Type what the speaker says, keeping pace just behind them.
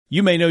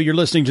You may know you're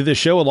listening to this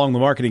show along the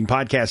Marketing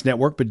Podcast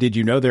Network, but did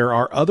you know there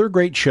are other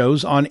great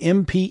shows on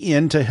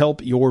MPN to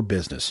help your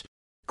business?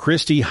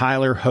 Christy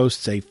Heiler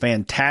hosts a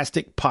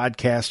fantastic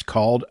podcast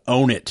called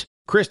Own It.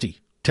 Christy,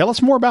 tell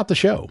us more about the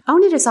show.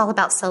 Own It is all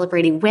about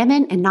celebrating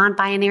women and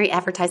non-binary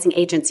advertising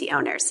agency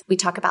owners. We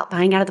talk about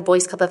buying out of the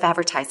Boys Club of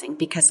Advertising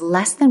because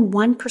less than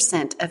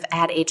 1% of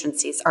ad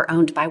agencies are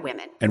owned by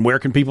women. And where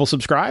can people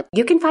subscribe?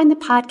 You can find the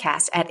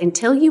podcast at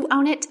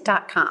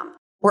untilyouownit.com.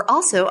 We're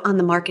also on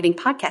the Marketing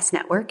Podcast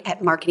Network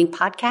at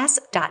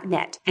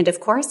marketingpodcast.net. And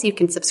of course, you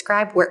can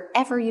subscribe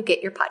wherever you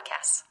get your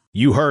podcasts.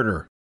 You heard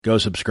her. Go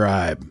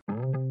subscribe.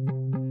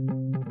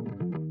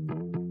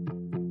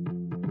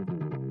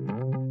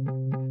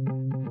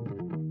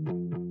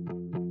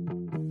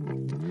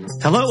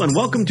 Hello and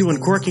welcome to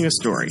Uncorking a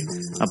Story,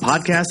 a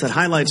podcast that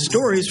highlights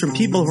stories from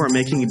people who are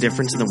making a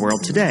difference in the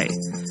world today.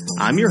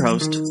 I'm your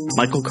host,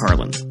 Michael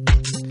Carlin.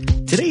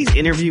 Today's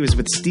interview is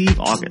with Steve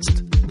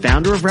August,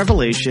 founder of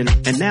Revelation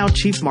and now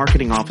Chief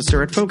Marketing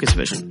Officer at Focus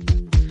Vision.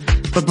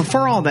 But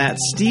before all that,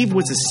 Steve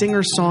was a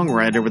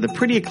singer-songwriter with a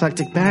pretty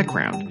eclectic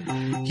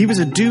background. He was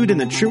a dude in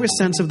the truest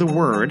sense of the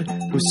word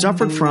who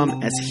suffered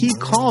from, as he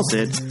calls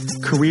it,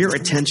 career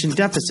attention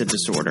deficit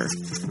disorder.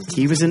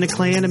 He was into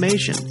clay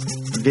animation,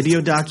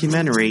 video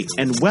documentary,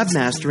 and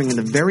webmastering in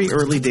the very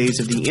early days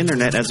of the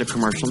internet as a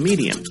commercial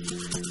medium.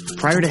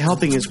 Prior to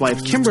helping his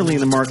wife Kimberly in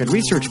the market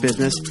research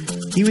business,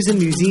 he was in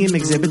museum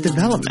exhibit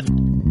development.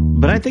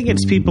 But I think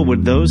it's people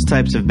with those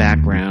types of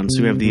backgrounds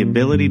who have the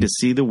ability to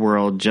see the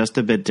world just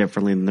a bit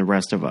differently than the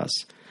rest of us.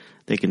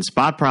 They can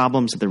spot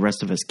problems that the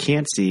rest of us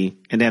can't see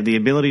and have the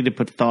ability to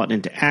put thought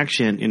into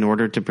action in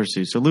order to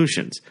pursue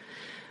solutions.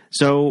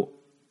 So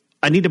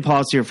I need to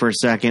pause here for a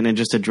second and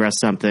just address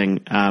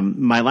something.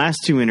 My last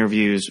two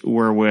interviews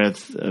were with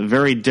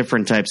very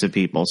different types of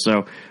people.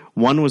 So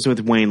one was with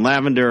Wayne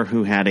Lavender,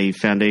 who had a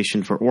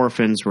foundation for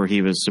orphans where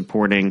he was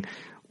supporting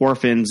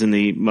orphans in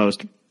the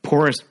most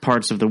poorest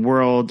parts of the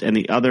world, and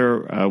the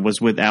other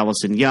was with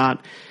Allison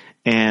Yacht,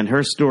 and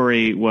her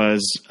story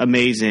was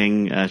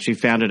amazing. She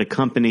founded a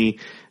company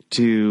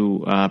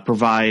to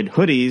provide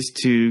hoodies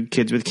to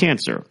kids with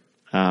cancer.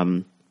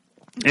 And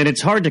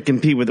it's hard to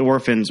compete with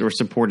orphans or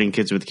supporting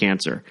kids with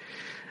cancer.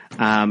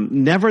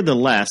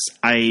 Nevertheless,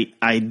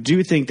 I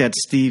do think that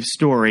Steve's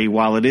story,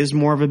 while it is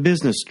more of a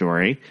business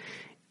story,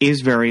 is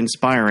very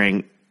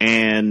inspiring.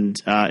 And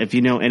if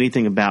you know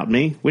anything about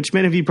me, which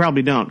many of you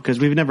probably don't because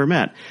we've never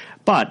met,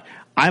 but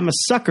I'm a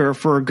sucker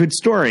for a good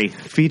story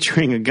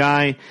featuring a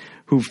guy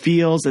who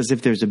feels as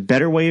if there's a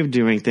better way of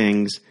doing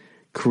things,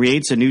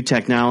 creates a new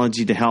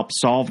technology to help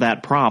solve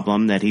that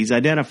problem that he's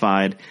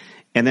identified,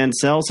 and then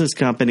sells his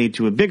company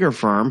to a bigger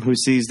firm who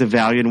sees the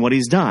value in what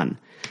he's done.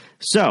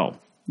 So,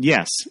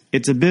 yes,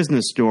 it's a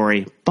business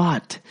story,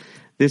 but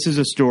this is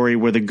a story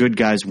where the good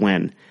guys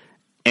win.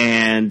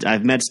 And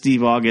I've met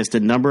Steve August a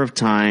number of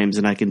times,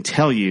 and I can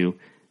tell you,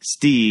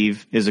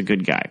 Steve is a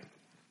good guy.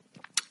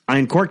 I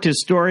uncorked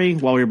his story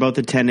while we were both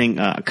attending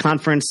a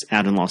conference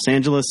out in Los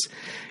Angeles.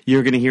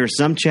 You're going to hear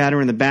some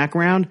chatter in the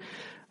background,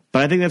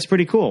 but I think that's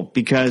pretty cool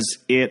because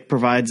it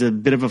provides a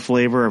bit of a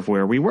flavor of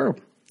where we were.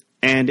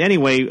 And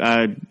anyway,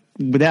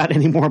 without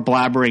any more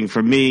blabbering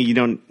from me, you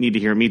don't need to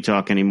hear me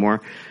talk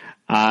anymore.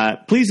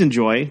 Please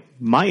enjoy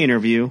my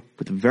interview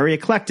with the very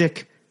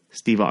eclectic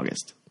Steve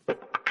August.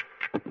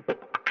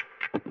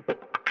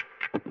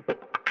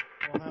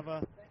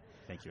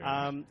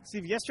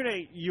 Steve,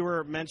 yesterday you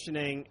were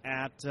mentioning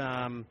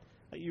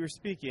you were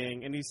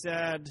speaking, and you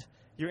said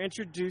you're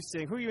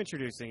introducing. Who are you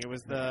introducing? It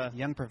was the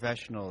Young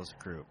Professionals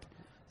Group.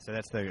 So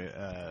that's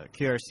the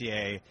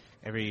QRCA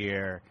every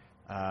year.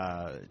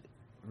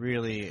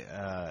 Really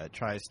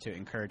tries to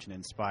encourage and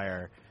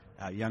inspire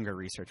younger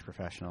research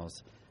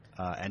professionals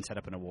and set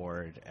up an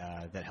award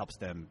that helps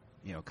them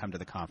come to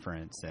the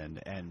conference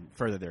and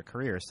further their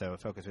career. So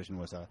Focus Vision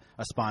was a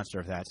sponsor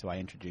of that, so I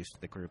introduced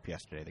the group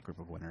yesterday, the group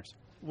of winners.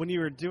 When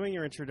you were doing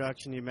your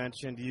introduction, you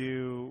mentioned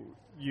you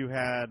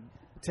had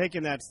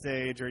taken that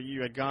stage, or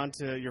you had gone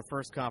to your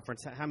first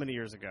conference. How many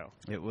years ago?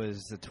 It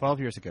was 12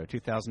 years ago,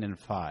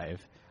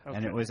 2005, okay.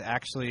 And it was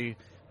actually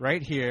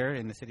right here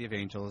in the City of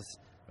Angels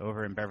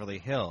over in Beverly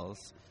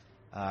Hills.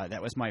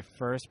 That was my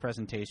first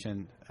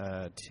presentation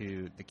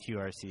to the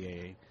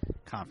QRCA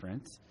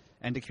conference.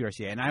 And to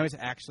QRCA, and I was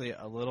actually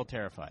a little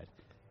terrified.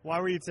 Why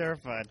were you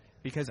terrified?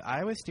 Because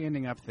I was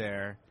standing up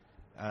there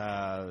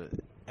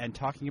and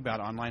talking about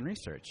online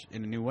research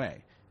in a new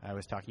way. I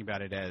was talking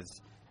about it as,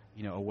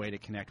 a way to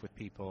connect with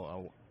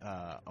people,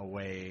 a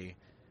way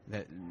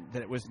that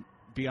it was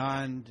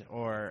beyond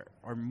or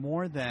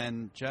more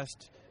than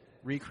just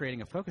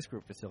recreating a focus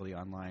group facility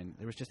online.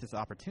 There was just this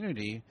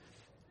opportunity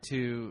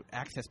to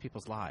access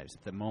people's lives,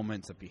 the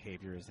moments of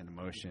behaviors and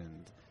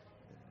emotions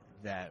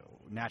that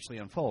naturally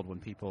unfold when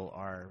people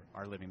are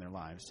living their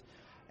lives.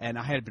 And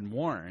I had been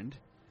warned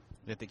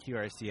that the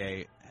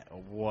QRCA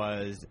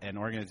was an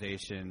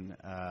organization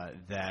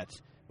that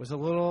was a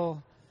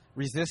little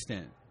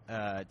resistant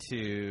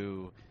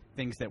to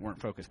things that weren't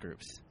focus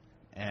groups.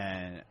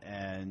 And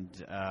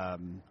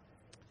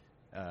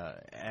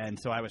And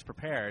so I was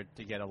prepared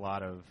to get a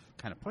lot of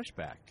kind of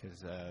pushback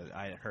because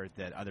I had heard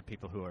that other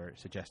people who are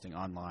suggesting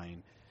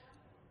online,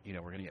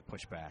 were going to get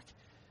pushback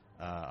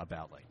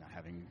about like not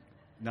having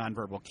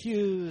nonverbal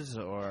cues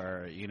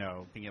or,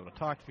 being able to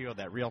talk to people,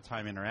 that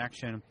real-time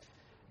interaction.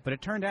 But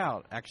it turned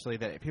out, actually,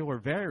 that people were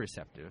very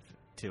receptive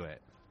to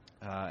it.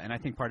 And I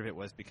think part of it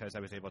was because I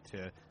was able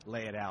to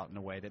lay it out in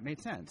a way that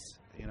made sense,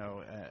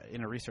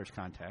 in a research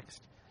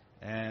context.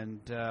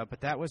 And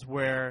but that was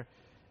where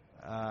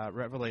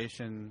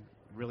Revelation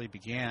really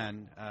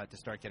began to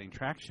start getting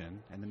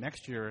traction. And the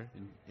next year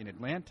in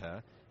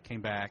Atlanta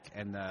came back,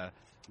 and the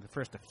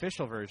first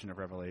official version of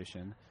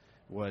Revelation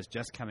was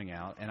just coming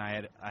out. And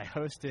I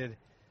hosted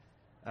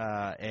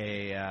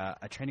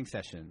a training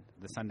session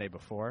the Sunday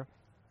before.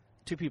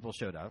 2 people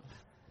showed up.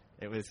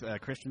 It was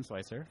Christian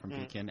Slicer from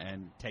Beacon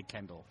and Ted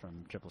Kendall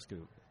from Triple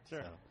Scoop.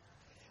 Sure.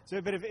 So,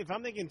 but if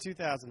I'm thinking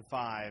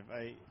 2005,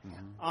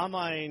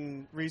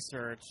 online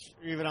research,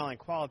 or even online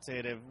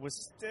qualitative,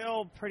 was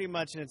still pretty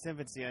much in its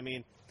infancy. I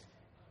mean,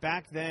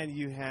 back then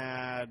you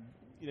had,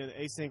 the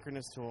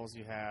asynchronous tools.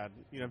 You had,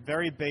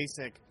 very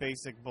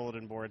basic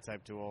bulletin board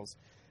type tools.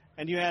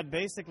 And you had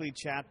basically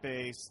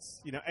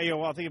chat-based,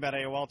 AOL, think about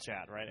AOL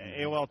chat, right?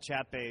 AOL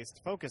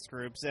chat-based focus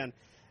groups. And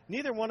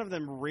neither one of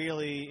them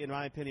really, in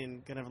my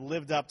opinion, kind of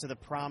lived up to the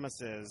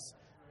promises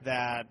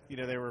that,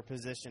 they were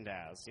positioned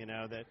as.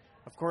 That,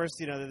 of course,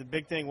 the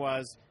big thing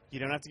was you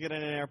don't have to get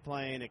on an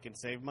airplane. It can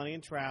save money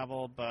in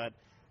travel. But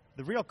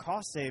the real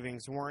cost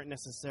savings weren't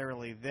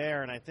necessarily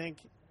there. And I think,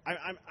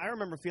 I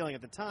remember feeling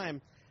at the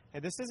time, hey,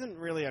 this isn't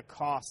really a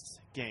cost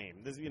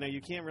game. This,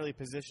 you can't really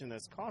position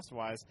this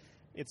cost-wise.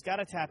 It's got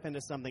to tap into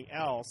something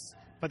else.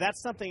 But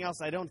that's something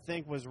else I don't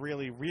think was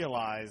really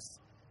realized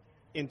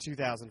in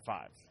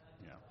 2005.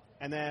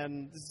 And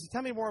then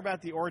tell me more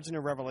about the origin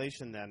of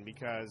Revelation then,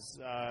 because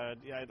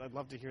I'd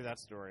love to hear that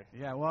story.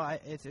 Yeah, well,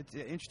 it's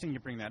interesting you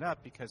bring that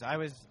up because I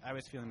was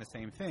feeling the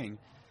same thing.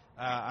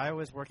 I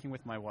was working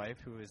with my wife,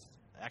 who was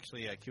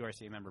actually a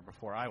QRCA member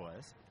before I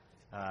was,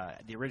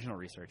 the original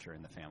researcher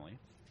in the family.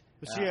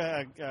 Was she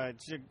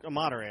a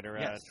moderator,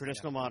 yes, a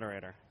traditional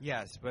moderator?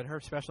 Yes, but her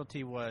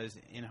specialty was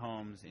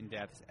in-homes,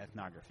 in-depth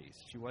ethnographies.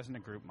 She wasn't a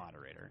group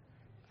moderator.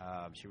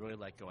 She really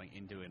liked going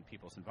into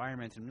people's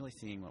environments and really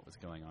seeing what was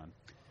going on.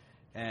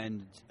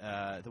 And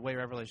the way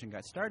Revelation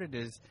got started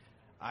is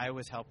I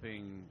was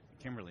helping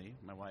Kimberly,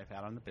 my wife,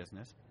 out on the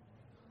business,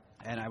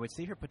 and I would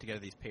see her put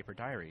together these paper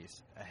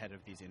diaries ahead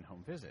of these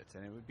in-home visits,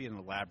 and it would be an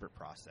elaborate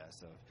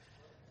process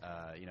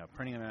of,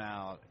 printing them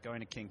out, going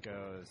to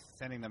Kinko's,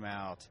 sending them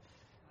out,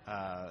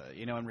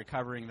 and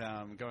recovering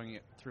them, going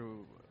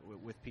through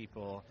with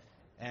people,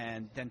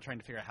 and then trying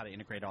to figure out how to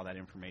integrate all that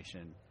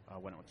information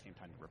when it came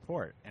time to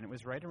report. And it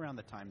was right around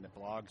the time that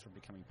blogs were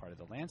becoming part of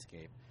the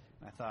landscape.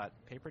 And I thought,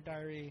 paper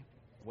diary,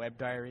 web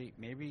diary,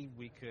 maybe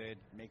we could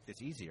make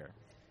this easier.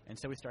 And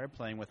so we started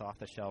playing with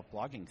off-the-shelf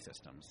blogging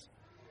systems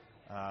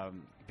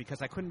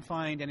because I couldn't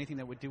find anything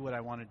that would do what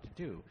I wanted to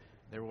do.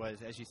 There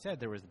was, as you said,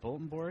 there was the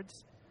bulletin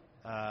boards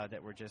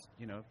that were just,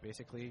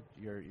 basically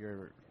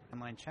your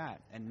online chat.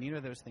 And neither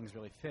of those things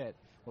really fit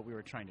what we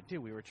were trying to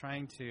do. We were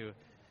trying to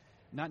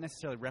not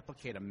necessarily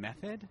replicate a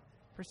method,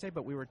 per se,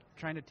 but we were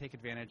trying to take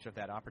advantage of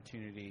that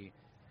opportunity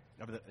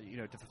of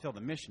to fulfill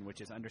the mission,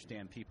 which is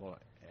understand people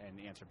and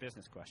answer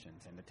business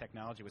questions. And the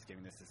technology was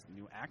giving us this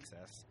new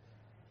access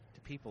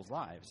to people's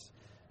lives.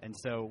 And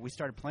so we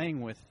started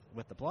playing with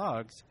the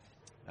blogs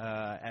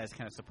as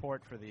kind of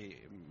support for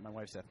my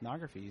wife's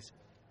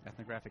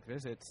ethnographic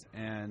visits.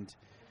 And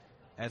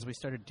as we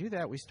started to do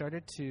that, we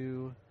started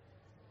to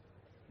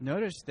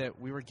notice that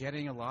we were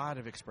getting a lot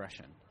of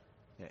expression.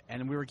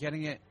 And we were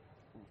getting it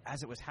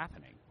as it was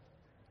happening.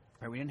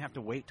 Right? We didn't have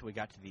to wait till we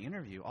got to the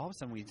interview. All of a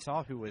sudden, we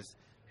saw who was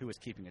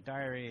keeping a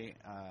diary,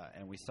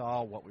 and we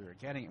saw what we were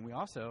getting, and we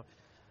also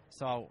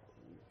saw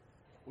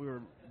we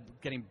were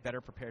getting better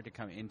prepared to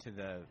come into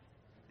the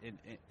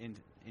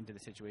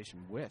situation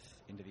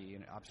into the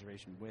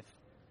observation with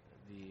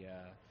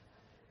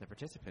the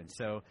participants.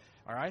 So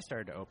our eyes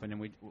started to open,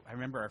 and I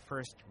remember our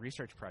first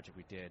research project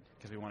we did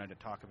because we wanted to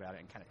talk about it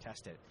and kind of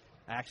test it.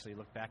 I actually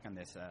looked back on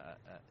this a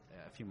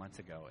few months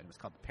ago, and it was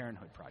called the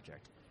Parenthood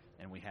Project,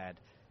 and we had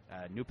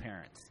new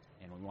parents,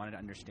 and we wanted to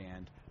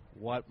understand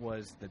what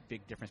was the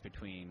big difference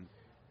between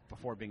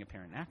before being a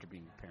parent and after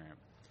being a parent.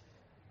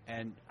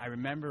 And I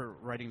remember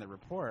writing the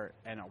report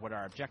and what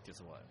our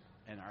objectives were.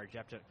 And our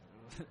objective,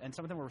 and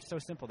some of them were so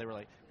simple. They were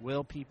like,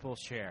 will people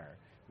share?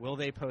 Will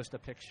they post a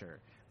picture?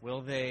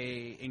 Will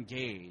they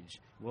engage?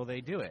 Will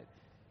they do it?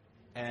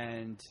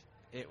 And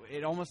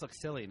it almost looks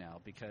silly now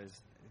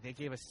because they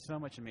gave us so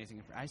much amazing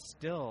information. I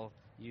still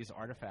use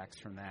artifacts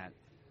from that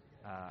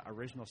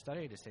original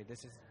study to say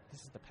this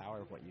is the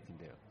power of what you can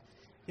do.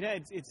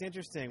 It's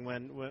interesting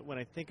when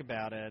I think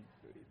about it.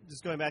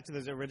 Just going back to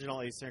those original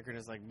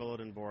asynchronous like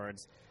bulletin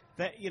boards,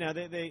 that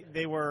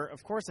they were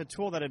of course a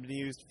tool that had been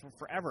used for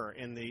forever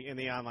in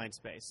the online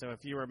space. So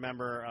if you were a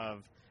member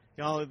of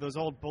those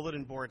old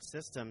bulletin board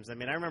systems, I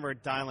mean, I remember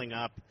dialing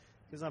up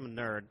because I'm a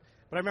nerd.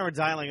 But I remember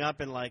dialing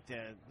up in like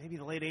maybe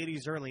the late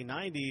 80s, early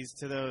 90s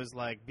to those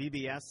like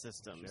BBS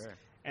systems. Sure.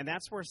 And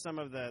that's where some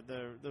of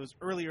those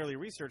early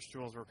research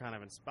tools were kind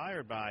of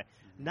inspired by,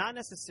 not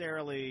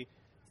necessarily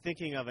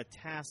thinking of a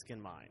task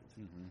in mind.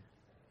 Mm-hmm.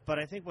 But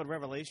I think what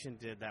Revelation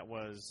did that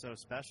was so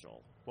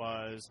special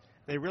was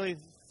they really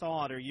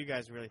thought, or you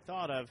guys really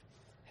thought of,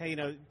 hey,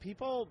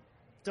 people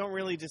don't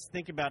really just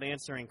think about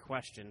answering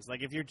questions.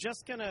 Like if you're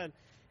just going to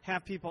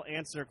have people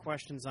answer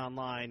questions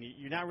online,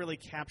 you're not really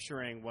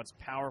capturing what's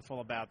powerful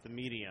about the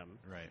medium.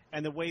 Right.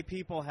 And the way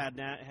people had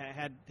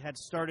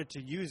started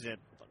to use it,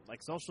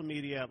 like social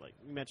media, like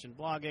you mentioned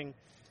blogging,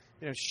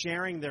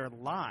 sharing their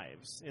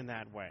lives in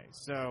that way.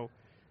 So,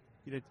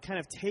 kind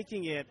of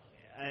taking it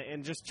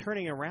and just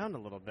turning around a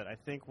little bit, I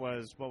think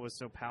was what was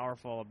so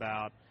powerful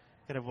about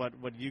kind of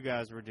what you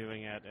guys were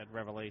doing at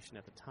Revelation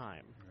at the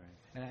time.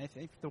 Right. And I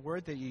think the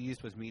word that you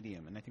used was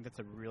medium, and I think that's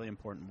a really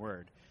important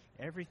word.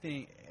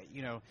 Everything,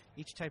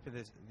 each type of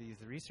these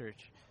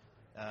research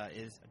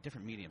is a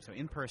different medium. So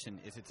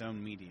in-person is its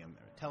own medium.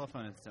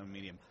 Telephone is its own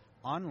medium.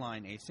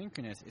 Online,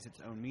 asynchronous, is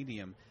its own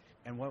medium.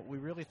 And what we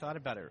really thought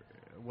about it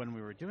when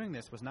we were doing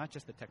this was not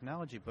just the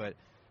technology, but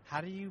how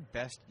do you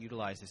best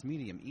utilize this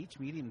medium? Each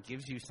medium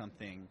gives you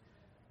something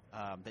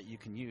that you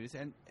can use,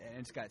 and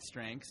it's got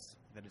strengths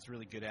that it's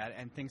really good at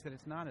and things that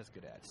it's not as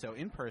good at. So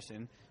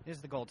in-person is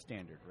the gold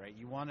standard, right?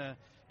 You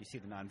see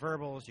the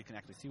nonverbals, you can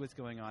actually see what's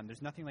going on.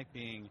 There's nothing like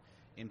being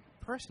in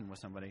person with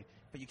somebody,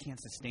 but you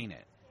can't sustain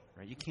it,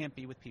 right? You can't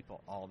be with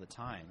people all the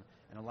time.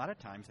 And a lot of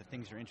times the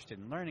things you're interested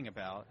in learning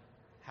about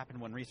happen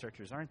when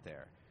researchers aren't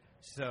there.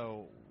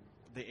 So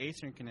the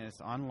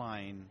asynchronous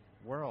online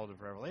world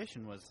of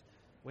Revelation was,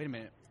 wait a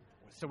minute,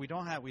 so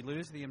we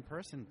lose the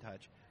in-person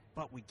touch,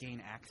 but we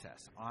gain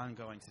access,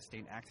 ongoing,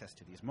 sustained access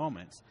to these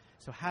moments.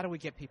 So how do we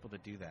get people to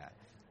do that?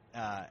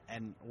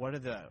 And what are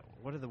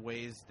the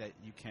ways that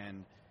you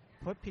can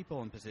put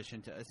people in position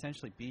to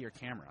essentially be your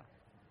camera,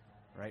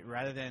 right?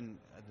 Rather than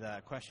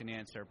the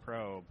question-answer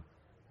probe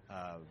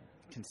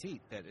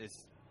conceit that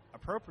is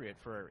appropriate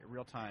for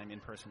real-time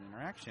in-person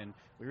interaction,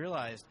 we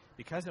realized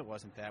because it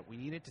wasn't that, we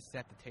needed to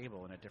set the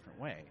table in a different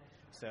way.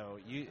 So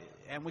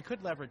and we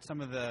could leverage some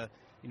of the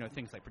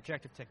things like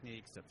projective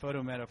techniques, the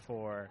photo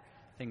metaphor,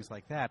 things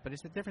like that. But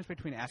it's the difference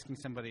between asking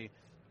somebody,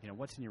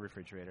 what's in your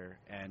refrigerator,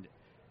 and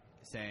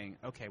saying,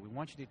 okay, we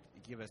want you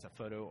to give us a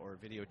photo or a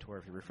video tour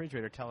of your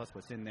refrigerator. Tell us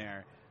what's in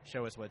there.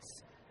 Show us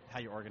how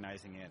you're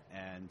organizing it,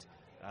 and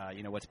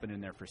what's been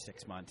in there for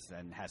 6 months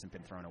and hasn't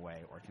been thrown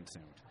away or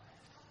consumed.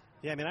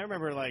 Yeah, I mean, I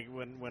remember like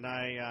when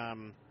I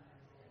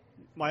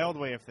my old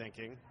way of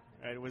thinking,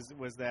 right,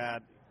 was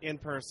that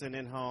in-person,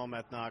 in-home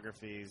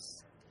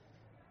ethnographies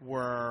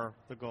were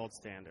the gold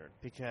standard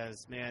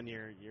because, man,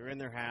 you're in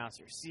their house,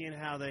 you're seeing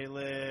how they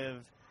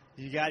live,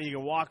 you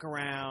can walk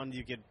around,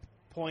 you could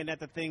point at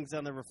the things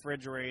on the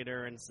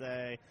refrigerator and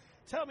say,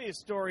 tell me a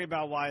story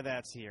about why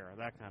that's here,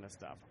 that kind of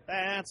stuff.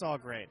 That's all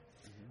great.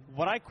 Mm-hmm.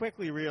 What I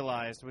quickly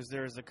realized was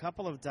there's a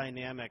couple of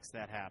dynamics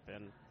that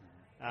happen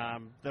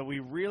that we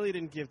really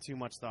didn't give too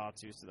much thought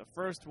to. So the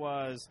first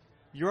was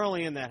you're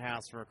only in that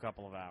house for a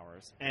couple of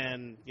hours,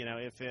 and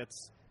if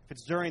it's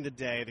during the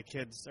day, the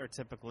kids are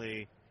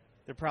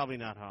they're probably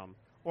not home,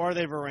 or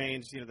they've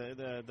arranged.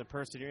 The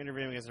person you're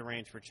interviewing has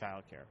arranged for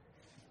childcare,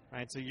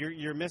 right? So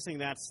you're missing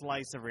that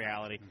slice of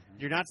reality.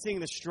 Mm-hmm. You're not seeing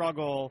the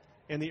struggle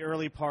in the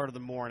early part of the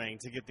morning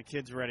to get the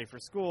kids ready for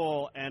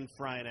school and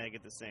fry an egg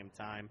at the same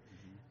time,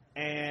 mm-hmm.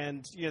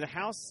 And the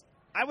house.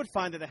 I would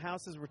find that the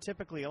houses were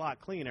typically a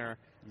lot cleaner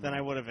than I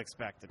would have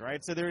expected,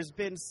 right? So there's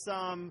been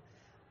some,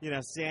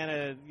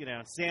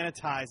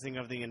 sanitizing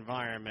of the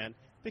environment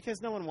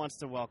because no one wants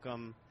to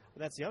welcome. Well,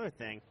 that's the other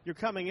thing. You're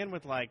coming in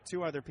with like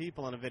 2 other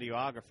people and a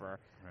videographer, right.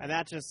 And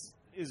that just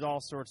is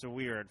all sorts of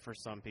weird for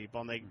some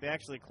people, and they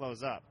actually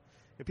close up.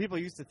 And people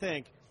used to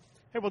think,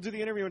 hey, we'll do the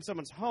interview in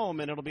someone's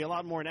home, and it'll be a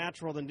lot more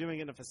natural than doing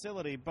it in a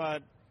facility,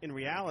 but in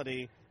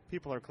reality,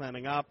 people are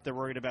clamming up. They're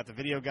worried about the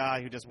video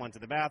guy who just went to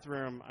the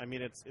bathroom. I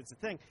mean, it's a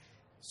thing.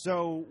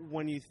 So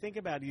when you think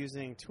about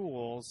using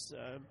tools,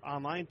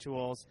 online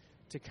tools,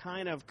 to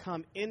kind of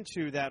come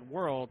into that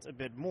world a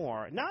bit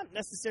more, not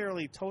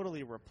necessarily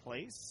totally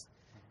replace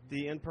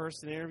the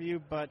in-person interview,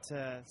 but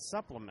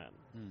supplement,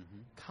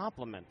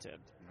 complement it.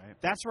 Right.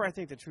 That's where I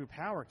think the true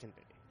power can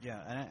be.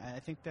 Yeah, and I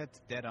think that's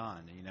dead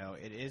on.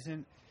 It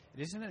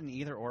isn't an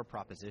either-or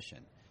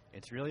proposition.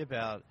 It's really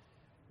about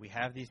we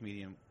have these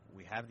medium,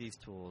 we have these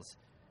tools.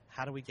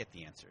 How do we get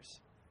the answers,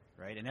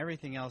 right? And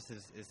everything else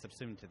is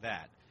subsumed to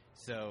that.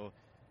 So,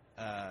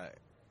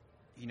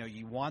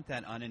 you want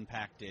that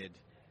unimpacted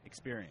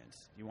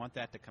experience. You want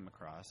that to come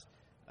across.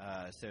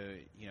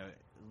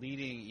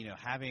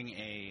 Having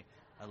a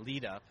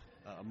lead up,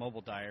 a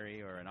mobile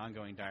diary or an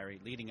ongoing diary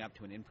leading up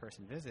to an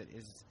in-person visit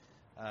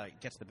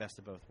gets the best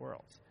of both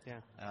worlds.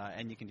 Yeah.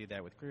 And you can do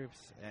that with groups.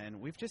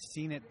 And we've just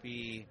seen it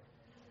be,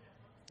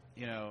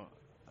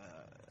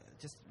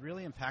 just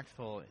really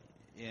impactful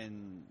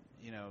in,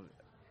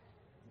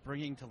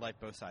 bringing to light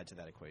both sides of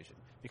that equation.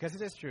 Because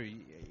it is true.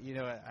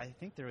 I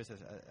think there was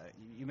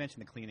you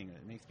mentioned the cleaning.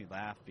 It makes me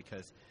laugh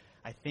because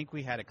I think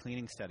we had a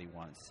cleaning study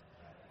once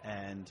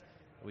And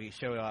we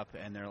show up,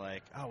 and they're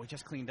like, oh, we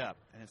just cleaned up.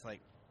 And it's like,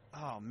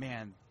 oh,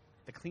 man,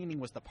 the cleaning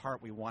was the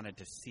part we wanted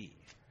to see,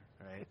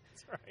 right?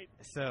 That's right.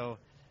 So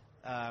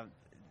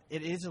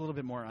it is a little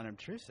bit more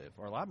unobtrusive,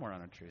 or a lot more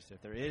unobtrusive.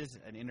 There is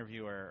an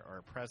interviewer or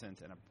a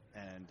presence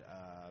and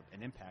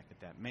an impact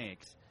that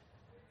makes.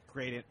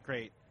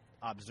 Great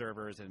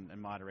observers and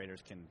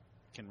moderators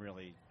can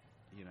really,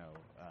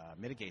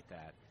 mitigate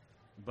that.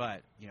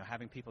 But,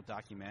 having people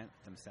document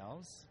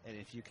themselves, and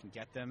if you can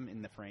get them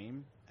in the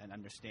frame and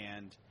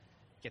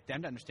get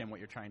them to understand what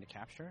you're trying to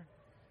capture,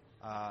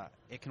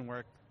 it can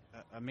work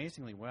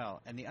amazingly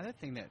well. And the other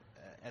thing that,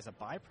 as a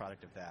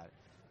byproduct of that,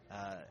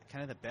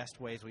 kind of the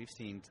best ways we've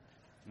seen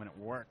when it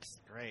works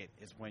great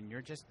is when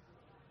you're just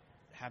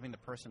having the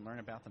person learn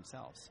about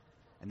themselves,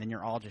 and then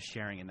you're all just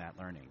sharing in that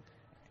learning.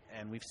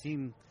 And we've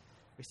seen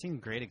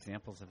great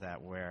examples of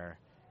that, where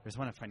there's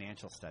one, a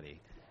financial study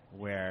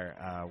where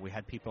we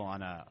had people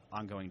on a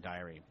ongoing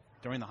diary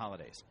during the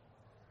holidays,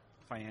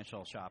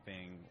 financial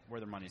shopping, where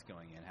their money's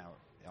going in, how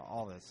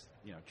all this,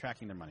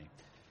 tracking their money.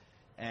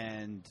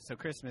 And so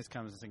Christmas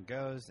comes and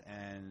goes,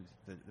 and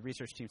the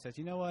research team says,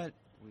 you know what,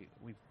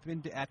 we've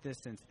been at this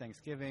since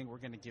Thanksgiving. We're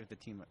going to give the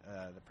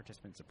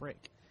participants a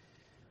break.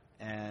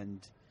 And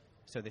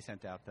so they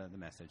sent out the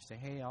message, say,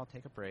 hey, I'll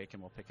take a break,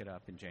 and we'll pick it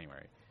up in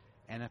January.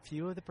 And a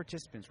few of the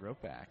participants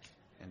wrote back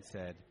and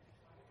said,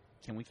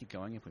 can we keep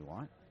going if we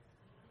want?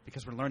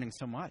 Because we're learning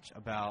so much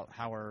about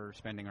how we're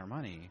spending our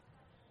money,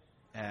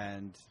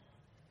 and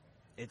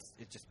it's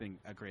just been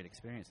a great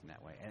experience in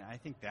that way. And I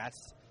think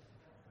that's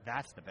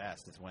the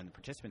best, is when the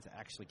participants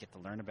actually get to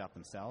learn about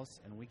themselves,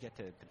 and we get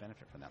to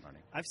benefit from that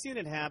learning. I've seen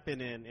it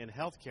happen in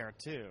healthcare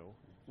too,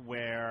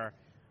 where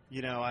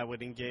I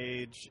would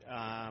engage,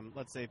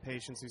 let's say,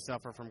 patients who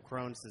suffer from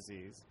Crohn's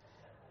disease,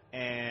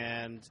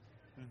 and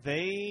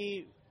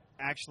they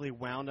actually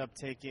wound up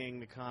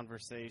taking the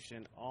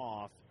conversation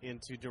off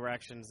into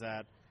directions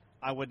that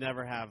I would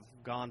never have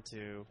gone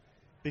to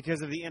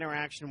because of the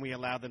interaction we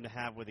allow them to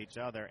have with each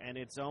other. And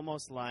it's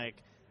almost like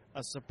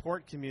a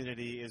support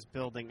community is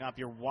building up.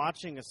 You're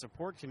watching a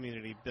support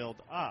community build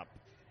up,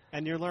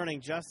 and you're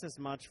learning just as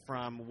much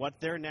from what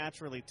they're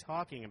naturally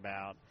talking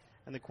about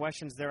and the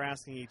questions they're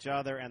asking each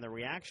other and the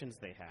reactions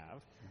they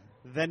have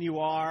than you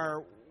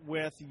are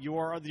with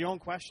the own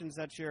questions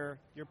that you're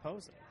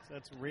posing. So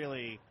it's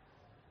really,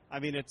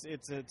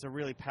 it's a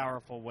really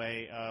powerful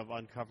way of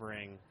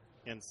uncovering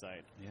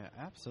insight. Yeah,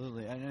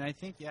 absolutely. And I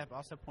think it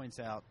also points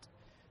out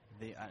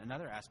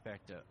another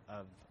aspect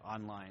of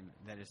online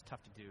that is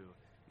tough to do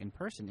in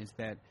person is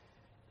that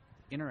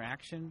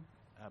interaction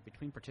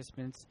between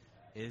participants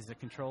is a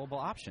controllable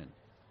option.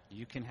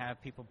 You can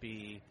have people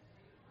be,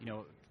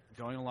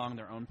 going along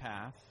their own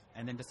path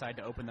and then decide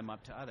to open them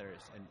up to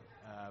others,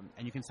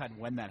 and you can decide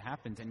when that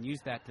happens and use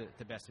that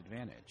to best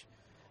advantage.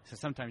 So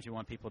sometimes you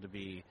want people to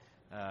be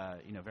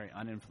very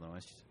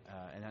uninfluenced,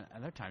 and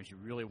other times you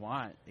really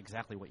want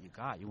exactly what you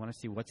got. You want to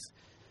see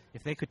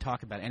if they could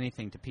talk about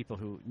anything to people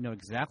who know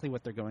exactly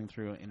what they're going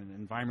through in an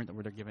environment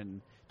where they're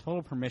given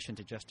total permission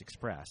to just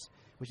express,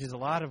 which is a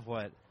lot of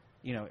what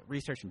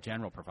research in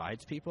general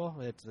provides people.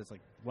 It's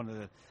like one of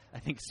the, I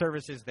think,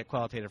 services that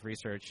qualitative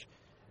research,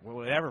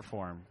 whatever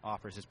form,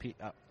 offers is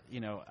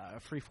a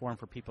free form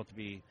for people to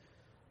be,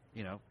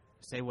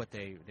 say what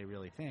they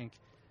really think.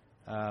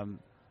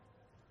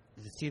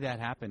 To see that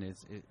happen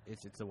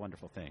it's a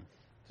wonderful thing.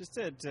 Just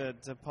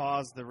to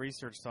pause the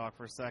research talk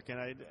for a second,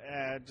 I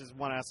just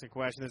want to ask a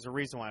question. There's a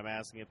reason why I'm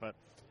asking it, but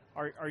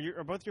are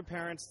both your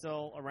parents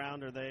still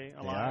around? Are they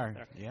alive?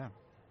 They are, yeah.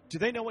 Do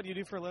they know what you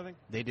do for a living?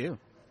 They do.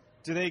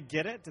 Do they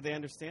get it? Do they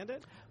understand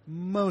it?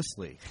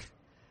 Mostly.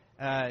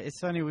 It's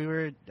funny.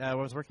 I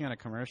was working on a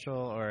commercial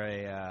or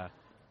it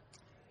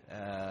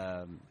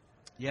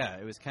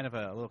was kind of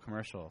a little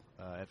commercial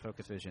at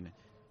Focus Vision,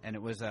 and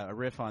it was a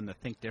riff on the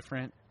Think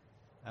Different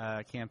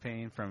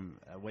campaign from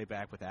way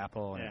back with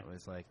Apple, and It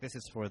was like, this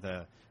is for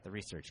the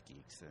research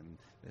geeks, and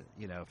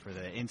for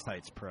the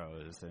insights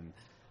pros, and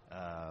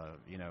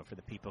for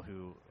the people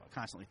who are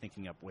constantly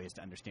thinking up ways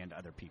to understand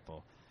other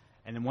people.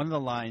 And then one of the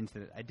lines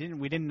that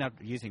we didn't end up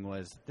using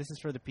was, this is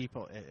for the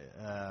people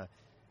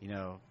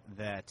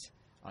that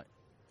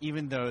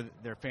even though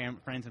their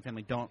friends and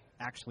family don't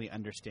actually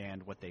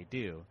understand what they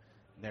do,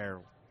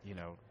 they're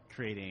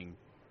creating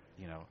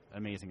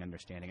amazing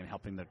understanding and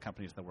helping the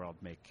companies of the world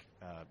make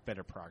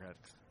better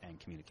products and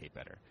communicate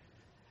better.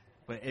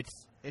 But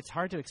it's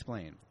hard to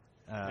explain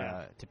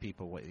to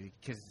people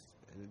because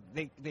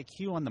they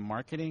cue on the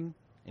marketing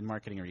in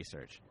marketing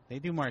research. They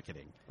do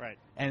marketing, right?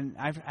 And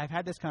I've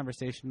had this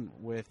conversation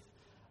with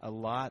a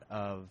lot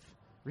of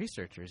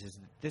researchers.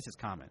 This is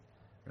common,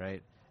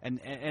 right? And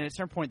at a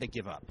certain point they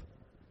give up.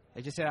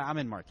 They just say, I'm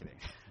in marketing,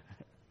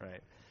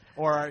 right?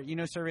 Or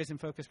surveys and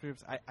focus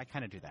groups. I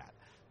kind of do that.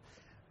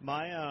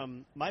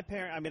 My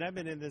parent, I've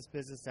been in this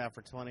business now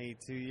for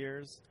 22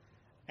 years,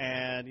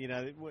 and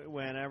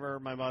whenever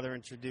my mother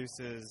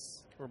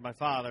introduces, or my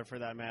father for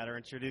that matter,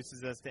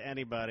 introduces us to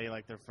anybody,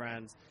 like their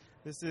friends,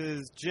 this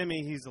is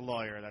Jimmy, he's a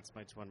lawyer, that's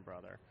my twin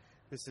brother.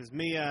 This is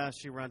Mia,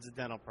 she runs a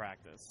dental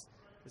practice.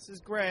 This is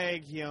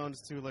Greg. He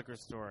owns 2 liquor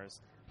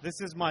stores.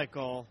 This is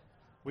Michael.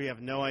 We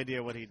have no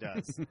idea what he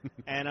does.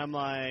 And I'm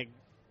like,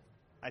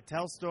 I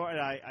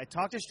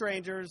talk to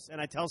strangers and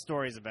I tell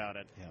stories about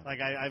it. Yeah. Like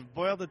I've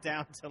boiled it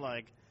down to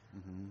like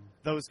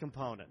those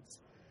components.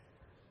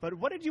 But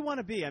what did you want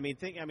to be? I mean,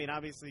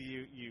 obviously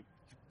you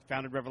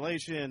founded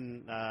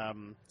Revelation,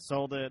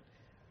 sold it.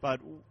 But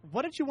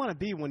what did you want to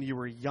be when you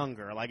were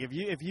younger? Like if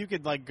you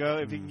could like go,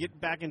 if you could get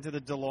back into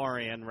the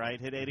DeLorean, right,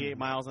 hit 88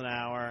 miles an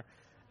hour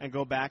and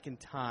go back in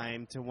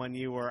time to when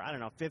you were, I don't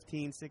know,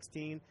 15,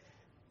 16,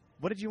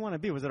 what did you want to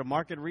be? Was it a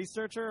market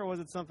researcher or was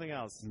it something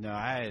else? No,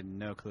 I had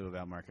no clue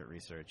about market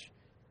research.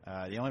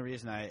 The only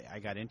reason I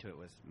got into it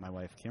was my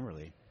wife,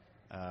 Kimberly,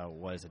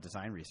 was a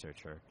design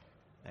researcher.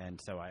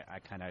 And so I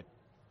kind of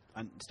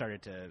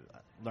started to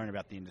learn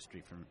about the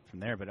industry from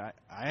there. But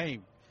I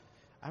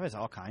was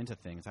all kinds of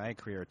things. I had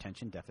career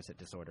attention deficit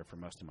disorder for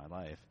most of my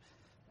life.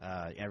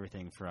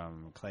 Everything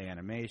from clay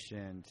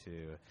animation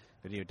to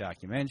video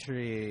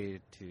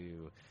documentary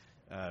to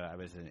I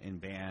was in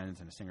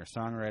bands and a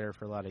singer-songwriter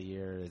for a lot of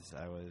years.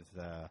 I was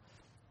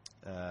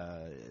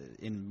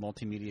in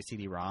multimedia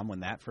CD-ROM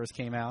when that first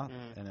came out,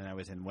 and then I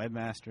was in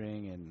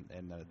webmastering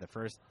and the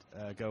first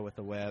go with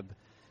the web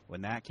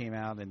when that came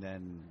out, and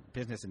then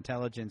business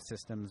intelligence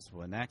systems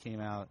when that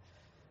came out.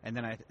 And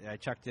then I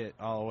chucked it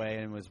all away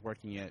and was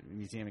working at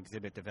museum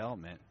exhibit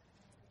development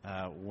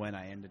when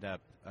I ended up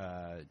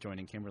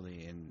joining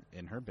Kimberly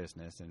in her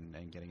business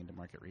and getting into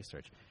market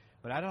research.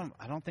 But I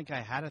don't think I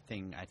had a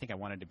thing. I think I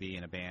wanted to be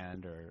in a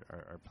band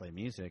or play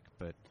music,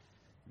 but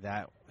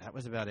that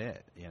was about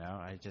it.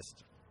 I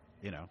just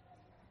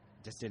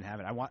didn't have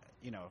it.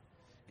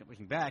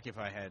 Looking back,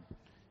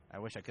 I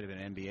wish I could have been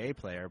an NBA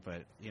player,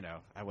 but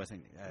I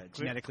wasn't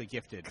genetically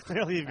gifted.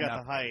 Clearly, you've got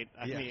enough. the height.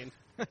 I Yeah. mean,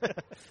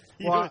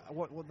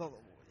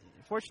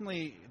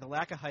 fortunately, the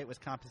lack of height was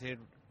compensated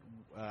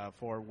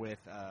for with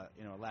a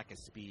lack of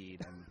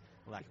speed and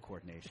a lack of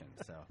coordination.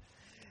 So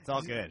it's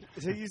all good.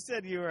 So you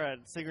said you were a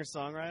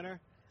singer-songwriter?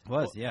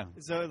 Yeah.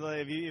 So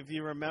if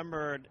you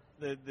remembered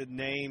the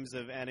names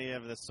of any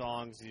of the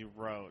songs you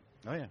wrote,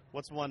 Oh yeah.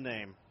 what's one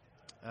name?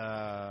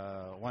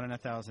 1 in a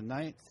Thousand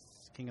Nights,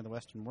 King of the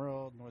Western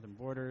World, Northern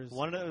Borders.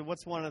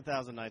 What's 1 in a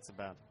Thousand Nights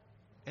about?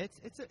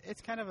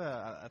 It's kind of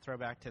a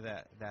throwback to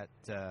that.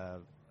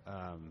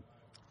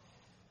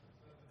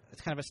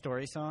 It's kind of a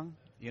story song,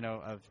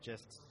 of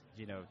just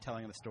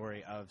telling the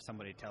story of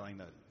somebody telling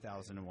the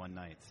 1,001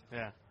 Nights.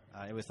 Yeah.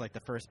 It was like the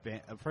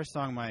first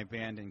song my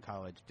band in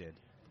college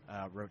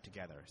wrote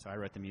together. So I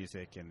wrote the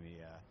music, and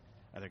the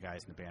other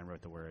guys in the band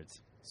wrote the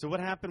words. So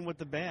what happened with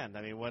the band?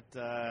 I mean, what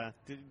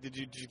did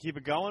you keep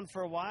it going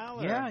for a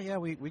while? Or? Yeah.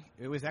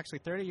 It was actually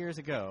 30 years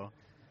ago,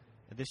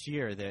 this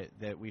year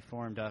that we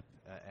formed up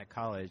at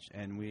college,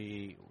 and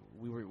we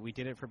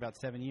did it for about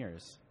 7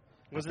 years.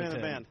 What's the name of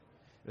the band?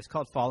 It was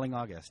called Falling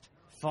August.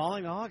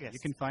 Falling August. You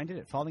can find it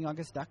at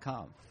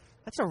fallingaugust.com.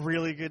 That's a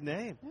really good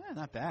name. Yeah,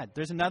 not bad.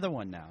 There's another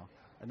one now.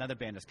 Another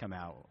band has come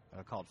out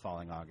called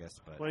Falling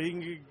August, but Well,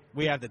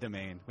 we have the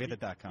domain. We have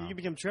the .com. you can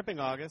become Tripping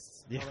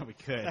August. Yeah, we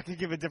could. That could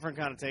give a different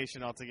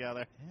connotation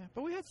altogether. Yeah,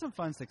 but we had some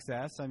fun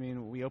success. I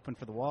mean, we opened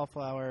for the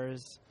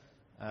Wallflowers.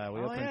 We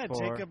opened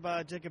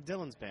for Jacob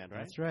Dylan's band, right?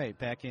 That's right.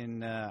 Back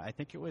in I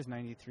think it was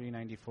 93,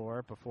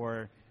 94,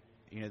 before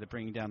the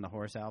Bringing Down the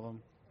Horse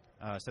album.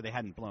 So they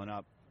hadn't blown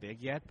up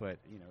big yet, but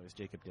it was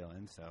Jacob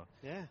Dylan, so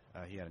Yeah.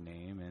 he had a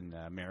name. And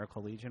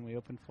Miracle Legion we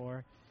opened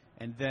for.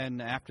 And then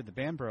after the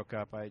band broke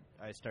up, I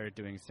started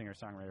doing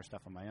singer-songwriter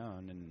stuff on my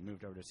own and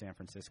moved over to San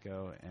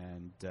Francisco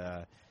and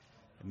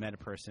met a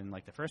person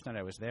like the first night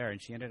I was there,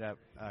 and she ended up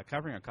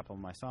covering a couple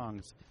of my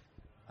songs,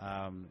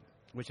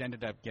 which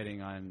ended up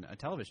getting on a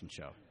television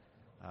show,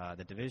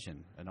 The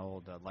Division, an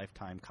old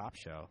Lifetime cop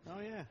show. Oh,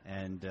 yeah.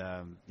 And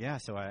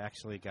so I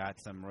actually got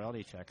some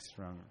royalty checks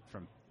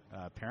from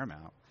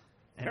Paramount.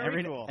 And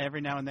Very cool. Every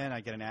now and then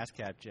I get an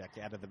ASCAP check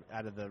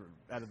out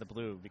of the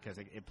blue because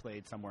it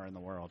played somewhere in the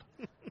world,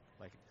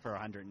 like for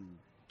 $102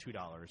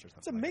 or something.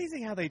 It's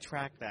amazing how they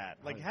track that.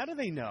 Like, how do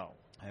they know?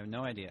 I have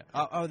no idea.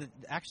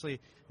 Actually,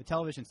 the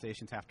television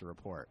stations have to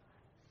report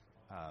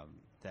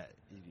that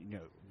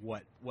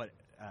what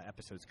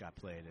episodes got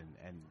played,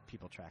 and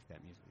people track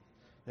that music.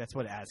 That's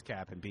what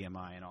ASCAP and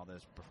BMI and all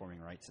those performing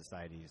rights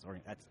societies,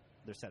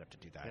 they're set up to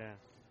do that. Yeah.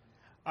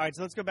 All right,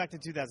 so let's go back to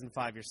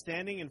 2005. You're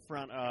standing in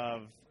front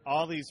of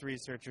all these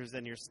researchers,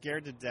 and you're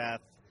scared to death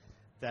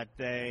that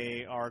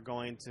they are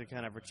going to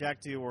kind of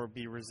reject you or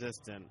be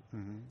resistant.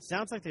 Mm-hmm.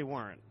 Sounds like they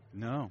weren't.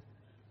 No.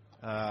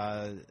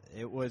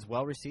 It was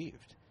well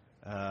received.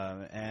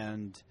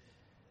 And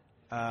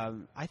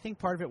I think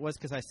part of it was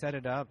because I set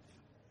it up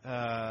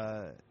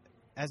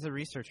as a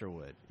researcher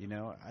would.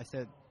 I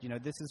said,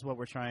 this is what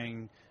we're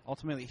trying.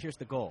 Ultimately, here's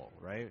the goal,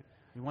 right?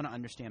 We want to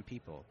understand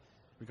people.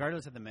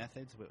 Regardless of the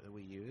methods that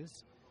we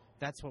use,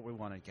 that's what we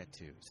want to get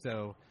to.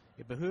 So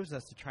it behooves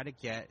us to try to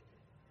get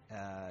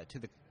to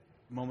the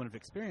moment of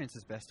experience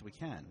as best we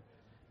can.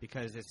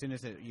 Because as soon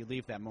as you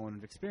leave that moment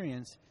of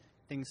experience,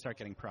 things start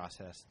getting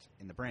processed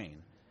in the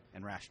brain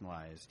and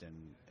rationalized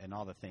and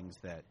all the things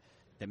that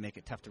that make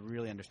it tough to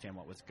really understand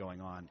what was going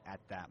on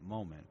at that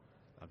moment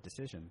of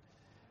decision.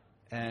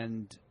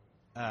 And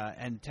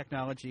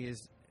technology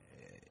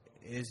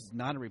is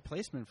not a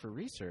replacement for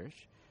research.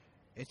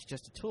 It's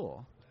just a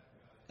tool,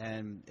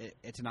 and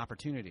it's an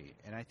opportunity.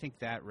 And I think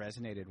that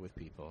resonated with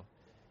people.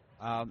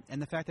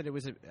 And the fact that it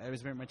was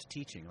very much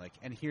teaching, like,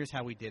 and here's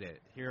how we did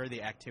it. Here are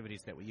the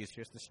activities that we used.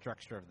 Here's the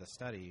structure of the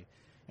study.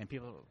 And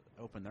people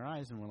opened their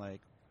eyes and were like,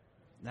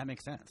 that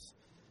makes sense.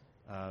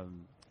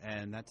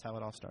 And that's how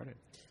it all started.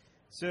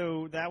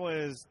 So that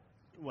was,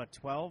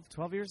 12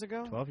 years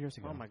ago? 12 years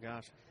ago. Oh, my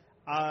gosh.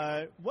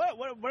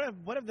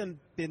 What have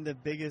been the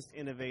biggest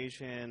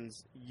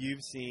innovations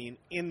you've seen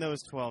in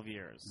those 12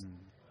 years?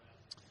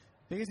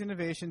 Biggest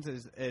innovations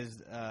is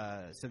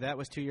so that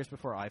was 2 years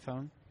before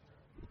iPhone.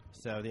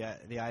 So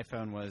the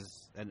iPhone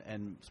was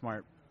and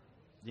smart,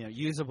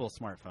 usable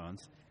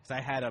smartphones. Because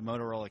I had a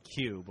Motorola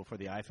Q before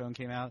the iPhone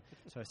came out.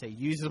 So I say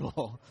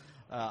usable,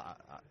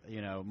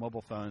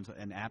 mobile phones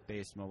and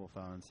app-based mobile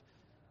phones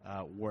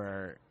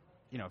were,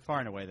 far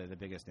and away the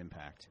biggest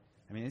impact.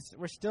 I mean,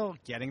 we're still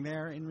getting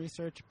there in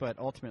research, but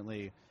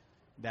ultimately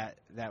that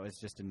was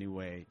just a new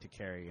way to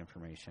carry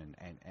information,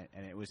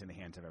 and it was in the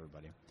hands of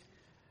everybody.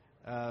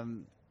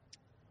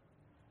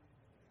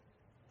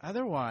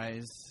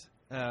 Otherwise,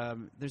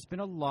 there's been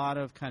a lot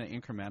of kind of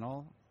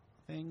incremental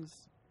things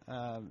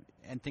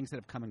and things that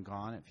have come and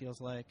gone, it feels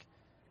like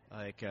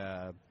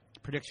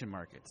prediction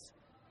markets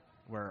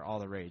were all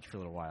the rage for a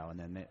little while, and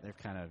then they've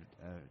kind of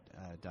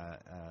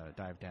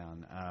dived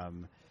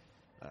down.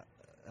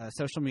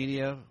 Social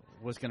media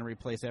was going to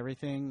replace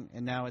everything,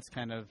 and now it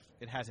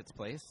has its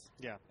place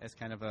as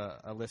kind of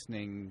a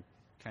listening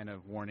kind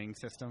of warning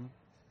system.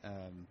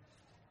 And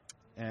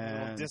a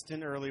little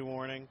distant early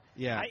warning.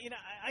 Yeah.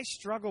 I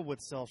struggle with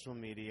social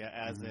media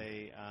as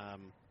a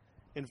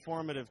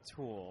informative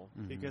tool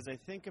because I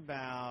think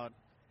about,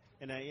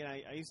 and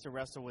I used to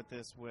wrestle with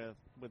this with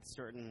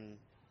certain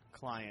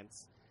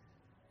clients,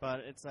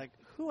 but it's like,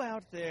 who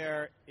out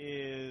there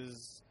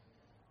is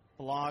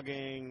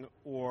blogging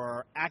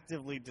or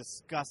actively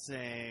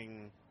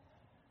discussing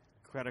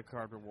credit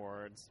card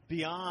rewards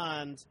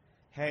beyond,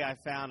 hey, I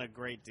found a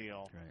great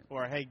deal, right,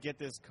 or hey, get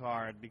this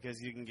card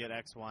because you can get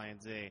X, Y,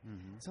 and Z.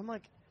 So I'm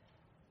like,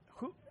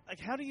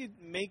 how do you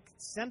make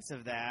sense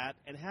of that,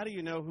 and how do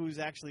you know who's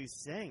actually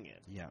saying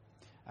it? Yeah.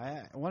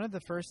 One of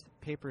the first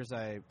papers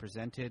I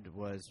presented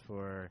was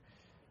for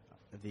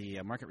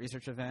the market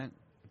research event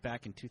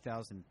back in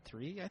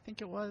 2003, I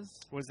think it was.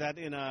 Was that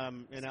in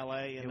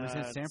L.A.? It was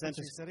in San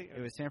Century Francisco. City?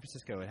 It was San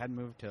Francisco. It hadn't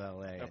moved to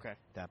L.A. Okay. at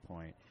that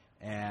point.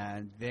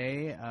 And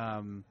they,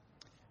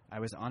 I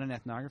was on an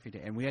ethnography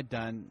day, and we had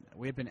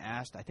been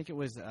asked, I think it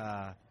was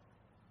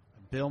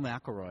Bill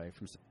McElroy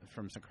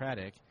from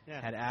Socratic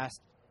had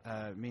asked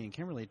me and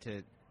Kimberly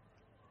to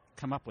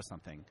come up with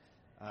something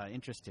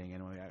interesting,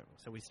 and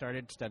so we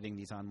started studying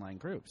these online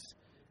groups.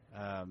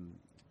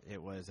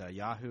 It was a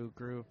Yahoo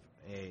group,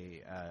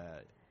 a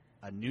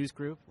news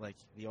group, like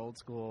the old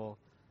school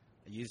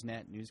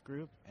Usenet news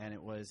group, and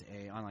it was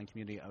a online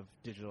community of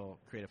digital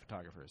creative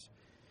photographers.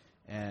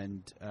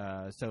 And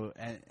so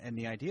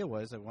the idea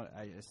was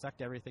I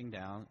sucked everything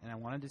down, and I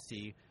wanted to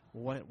see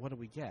what do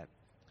we get.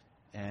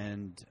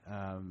 And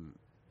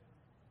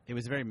it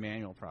was a very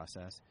manual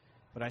process,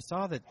 but I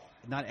saw that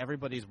not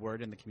everybody's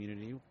word in the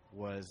community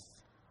was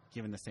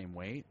given the same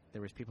weight.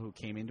 There was people who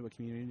came into a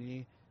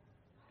community,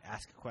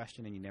 ask a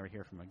question, and you never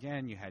hear from them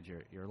again. You had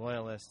your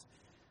loyalists,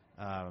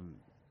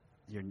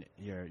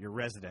 your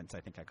residents, I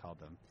think I called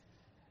them.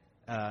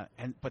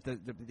 But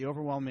the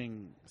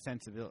overwhelming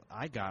sense of it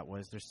I got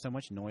was there's so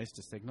much noise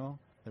to signal.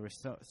 There was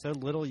so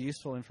little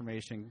useful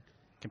information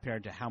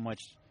compared to how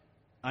much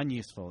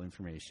unuseful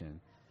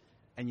information.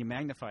 And you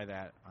magnify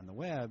that on the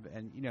web,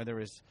 and there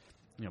was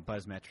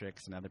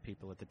Buzzmetrics and other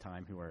people at the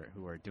time who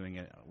were doing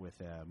it with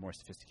more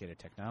sophisticated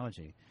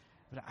technology.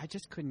 But I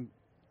just couldn't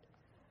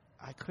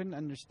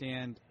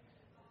understand,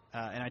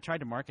 and I tried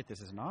to market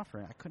this as an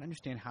offer. I couldn't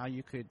understand how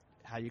you could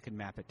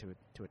map it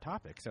to a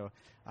topic. So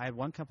I had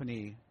one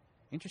company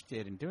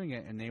interested in doing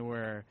it, and they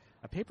were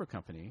a paper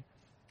company,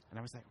 and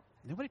I was like,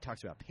 nobody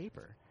talks about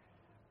paper,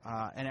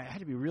 and I had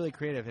to be really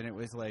creative. And it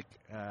was like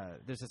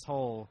there's this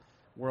whole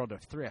world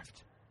of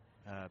thrift,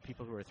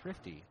 people who are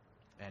thrifty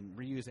and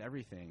reuse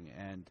everything,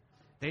 and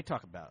they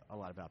talk a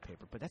lot about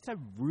paper, but that's a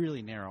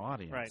really narrow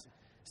audience. Right.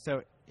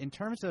 So in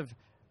terms of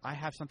I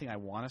have something I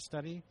want to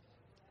study,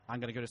 I'm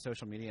going to go to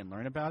social media and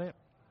learn about it.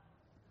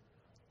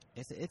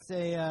 It's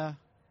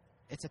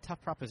a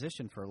tough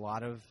proposition for a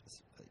lot of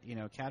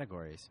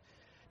categories.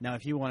 Now,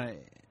 if you want to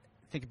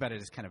think about it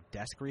as kind of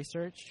desk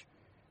research,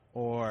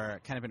 or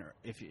kind of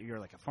if you're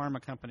like a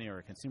pharma company or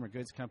a consumer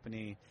goods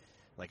company,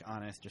 like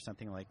Honest or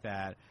something like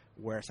that,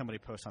 where somebody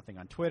posts something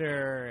on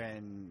Twitter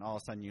and all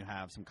of a sudden you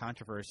have some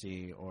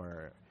controversy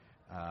or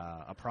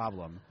a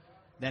problem,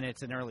 then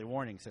it's an early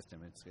warning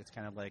system. It's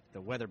kind of like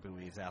the weather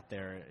buoys out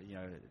there,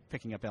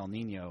 picking up El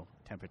Nino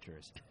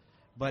temperatures.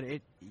 But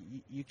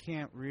you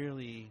can't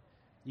really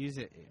use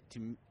it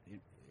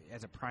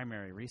as a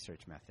primary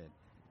research method,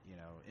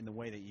 in the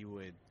way that you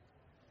would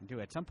can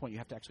do. At some point, you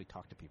have to actually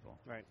talk to people.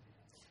 Right.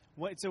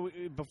 So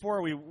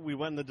before we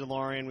went in the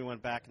DeLorean, we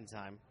went back in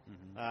time.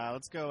 Mm-hmm.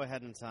 Let's go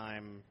ahead in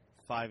time,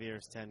 5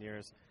 years, 10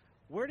 years.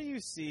 Where do you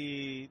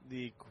see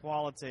the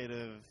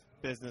qualitative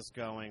business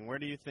going? Where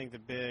do you think the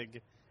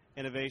big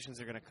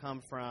innovations are going to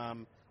come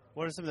from?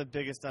 What are some of the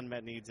biggest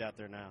unmet needs out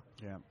there now?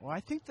 Yeah. Well,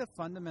 I think the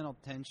fundamental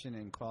tension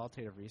in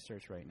qualitative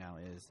research right now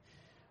is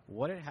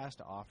what it has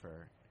to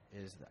offer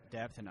is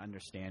depth and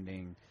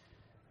understanding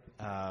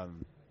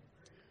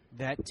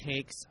that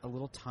takes a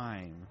little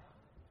time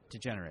to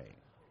generate.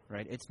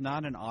 Right? It's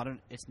not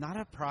it's not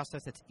a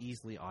process that's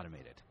easily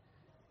automated,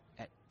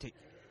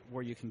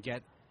 where you can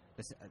get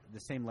the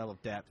same level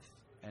of depth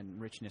and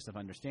richness of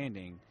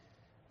understanding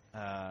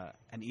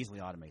and easily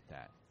automate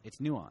that. It's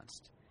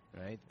nuanced,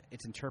 right?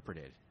 It's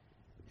interpreted,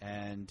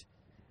 and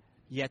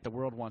yet the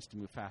world wants to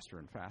move faster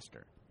and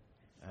faster.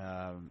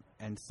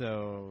 And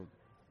so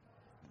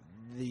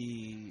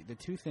the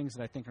two things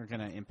that I think are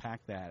going to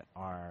impact that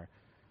are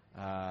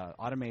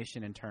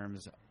automation in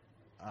terms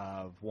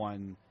of,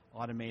 one,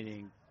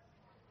 automating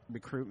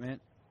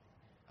recruitment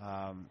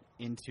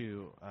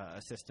into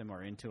a system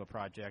or into a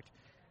project,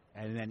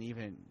 and then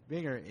even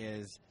bigger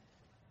is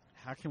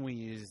how can we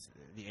use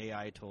the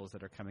AI tools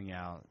that are coming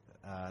out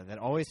that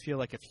always feel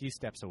like a few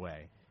steps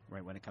away,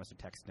 right, when it comes to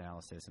text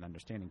analysis and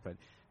understanding, but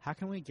how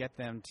can we get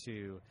them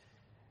to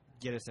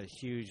get us a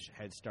huge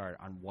head start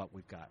on what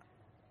we've got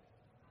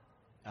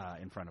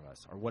in front of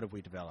us, or what have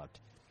we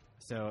developed?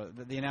 So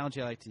the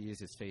analogy I like to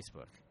use is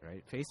Facebook,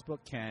 right?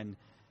 Facebook can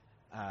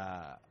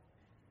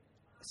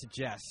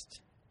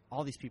suggest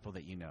all these people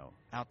that you know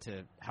out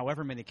to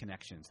however many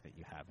connections that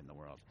you have in the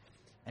world,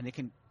 and it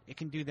can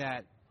do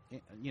that,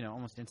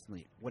 almost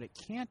instantly. What it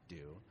can't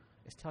do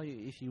is tell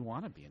you if you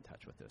want to be in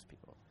touch with those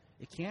people.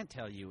 It can't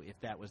tell you if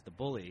that was the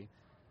bully,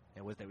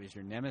 that was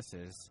your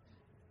nemesis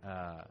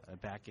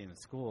back in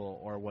school,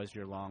 or was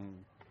your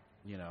long,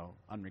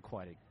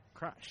 unrequited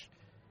crush.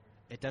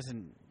 It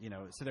doesn't,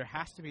 So there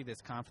has to be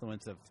this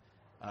confluence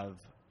of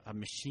a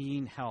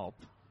machine help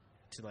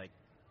to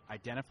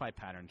identify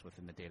patterns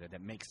within the data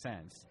that make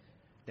sense,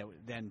 that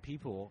then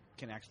people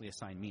can actually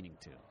assign meaning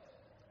to,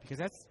 because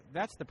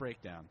that's the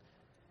breakdown.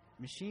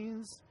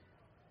 Machines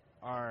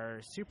are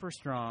super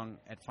strong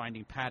at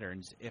finding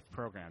patterns if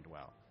programmed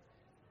well,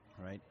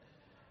 right?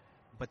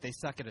 But they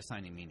suck at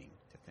assigning meaning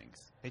to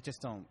things. They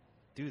just don't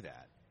do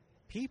that.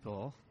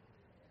 People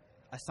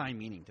assign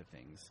meaning to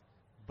things,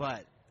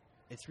 but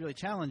it's really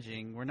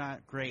challenging. We're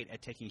not great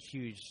at taking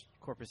huge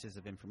corpuses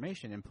of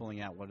information and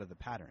pulling out what are the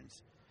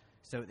patterns.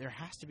 So there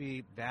has to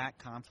be that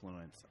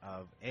confluence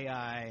of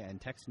AI and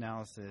text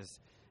analysis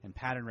and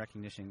pattern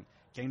recognition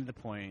getting to the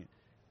point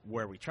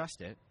where we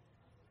trust it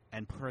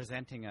and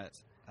presenting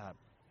us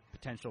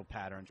potential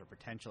patterns or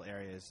potential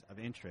areas of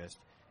interest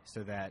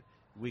so that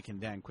we can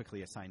then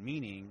quickly assign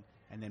meaning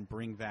and then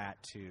bring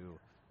that to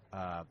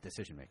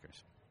decision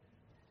makers.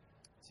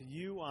 So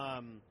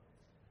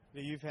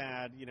you've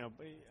had,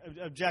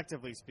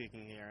 objectively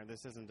speaking here, and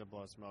this isn't to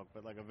blow smoke,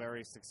 but a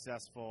very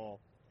successful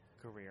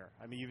career.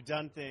 I mean, you've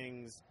done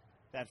things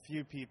that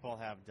few people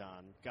have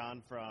done.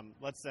 Gone from,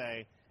 let's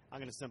say, I'm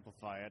going to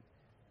simplify it,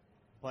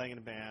 playing in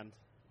a band,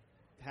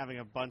 having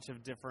a bunch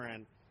of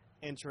different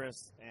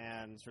interests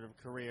and sort of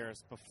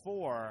careers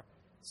before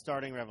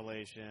starting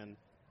Revelation,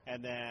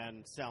 and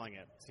then selling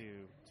it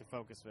to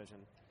Focus Vision.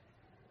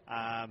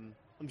 I'm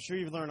sure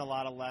you've learned a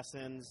lot of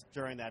lessons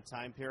during that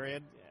time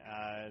period.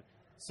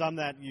 Some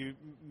that you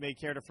may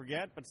care to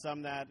forget, but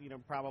some that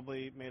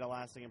probably made a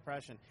lasting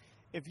impression.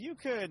 If you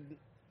could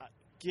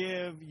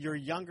give your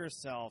younger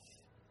self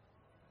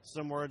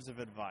some words of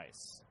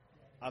advice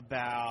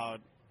about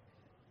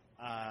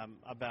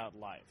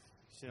life.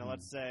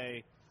 Let's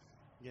say,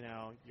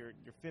 you're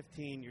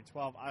 15, you're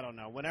 12, I don't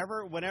know.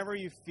 Whenever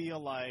you feel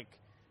like,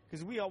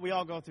 because we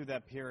all go through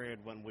that period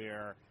when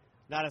we're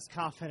not as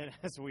confident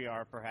as we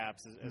are,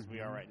 perhaps, as we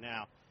are right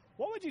now.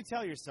 What would you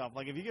tell yourself?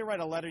 If you could write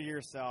a letter to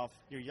yourself,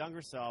 your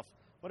younger self,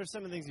 what are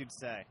some of the things you'd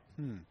say?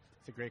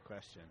 That's a great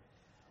question.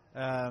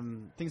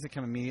 Things that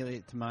come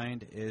immediately to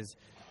mind is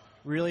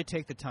really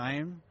take the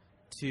time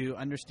to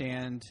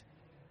understand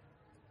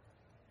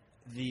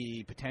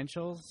the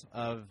potentials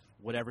of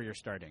whatever you're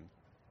starting.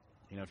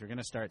 If you're going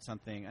to start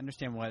something,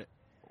 understand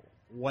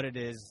what it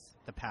is,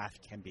 the path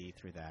can be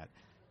through that.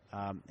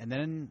 And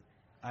then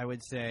I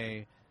would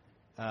say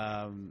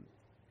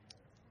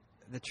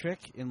the trick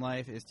in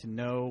life is to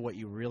know what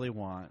you really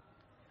want,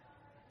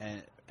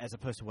 and as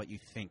opposed to what you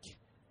think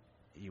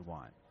you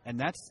want. And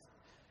that's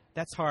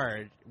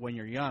hard when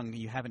you're young.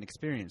 You haven't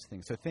experienced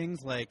things. So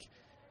things like,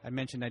 I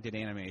mentioned I did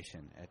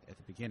animation at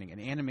the beginning.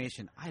 And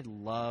animation, I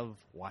love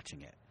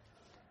watching it.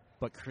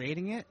 But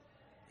creating it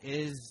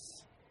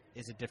is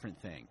a different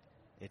thing.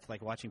 It's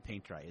like watching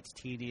paint dry. It's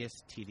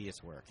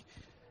tedious work.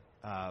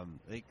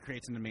 It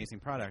creates an amazing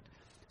product.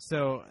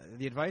 So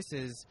the advice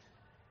is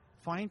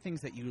find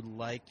things that you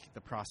like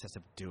the process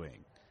of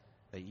doing,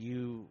 that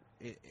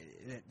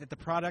the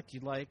product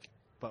you like,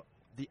 but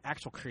the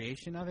actual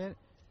creation of it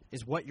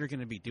is what you're going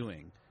to be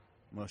doing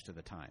most of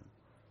the time.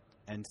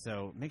 And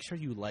so make sure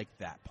you like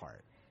that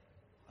part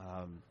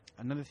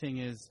Another thing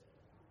is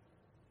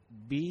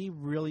be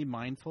really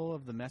mindful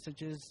of the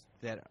messages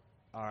that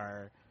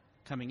are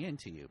coming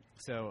into you.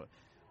 So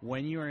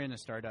when you're in a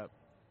startup,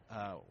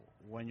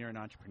 when you're an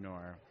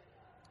entrepreneur,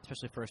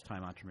 especially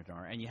first-time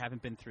entrepreneur, and you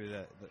haven't been through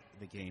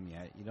the game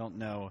yet, you don't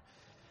know,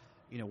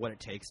 what it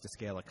takes to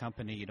scale a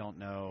company. You don't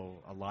know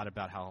a lot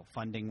about how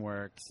funding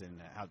works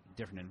and how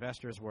different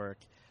investors work.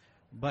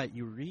 But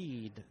you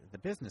read the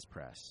business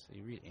press,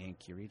 you read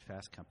Inc., you read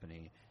Fast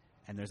Company,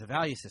 and there's a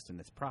value system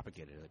that's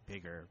propagated, like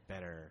bigger,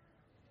 better,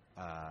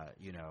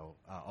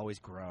 always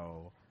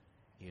grow.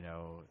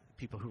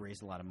 People who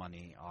raise a lot of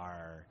money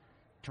are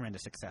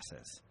tremendous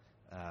successes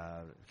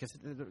because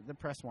the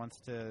press wants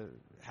to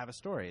have a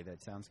story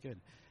that sounds good.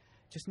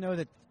 Just know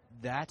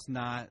that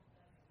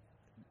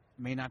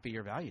may not be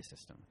your value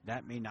system.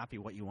 That may not be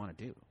what you want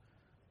to do,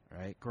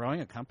 right?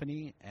 Growing a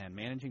company and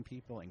managing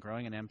people and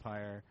growing an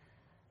empire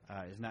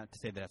is not to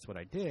say that's what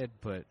I did,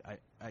 but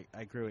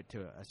I grew it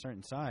to a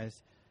certain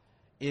size.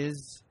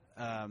 It's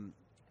a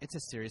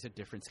series of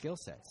different skill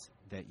sets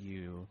that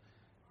you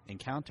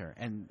encounter,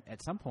 and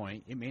at some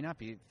point it may not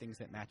be things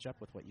that match up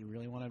with what you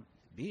really want to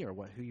be or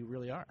who you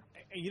really are.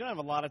 You don't have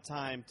a lot of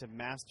time to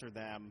master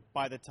them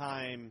by the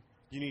time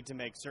you need to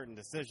make certain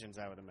decisions,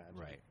 I would imagine.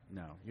 Right.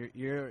 No,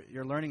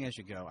 you're learning as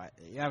you go. I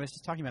was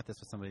just talking about this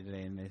with somebody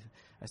today, and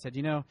I said,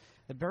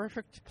 the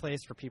perfect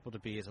place for people to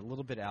be is a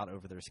little bit out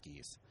over their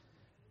skis,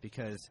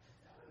 because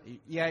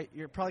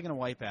you're probably going to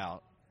wipe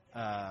out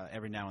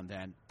every now and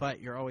then,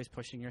 but you're always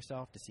pushing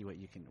yourself to see what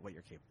you're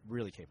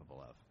really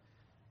capable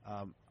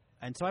of.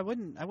 And so I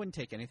wouldn't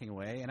take anything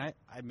away. And I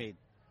made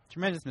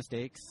tremendous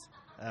mistakes,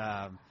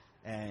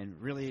 and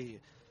really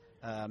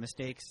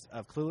mistakes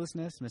of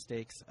cluelessness,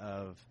 mistakes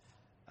of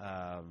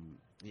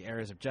the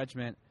errors of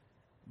judgment.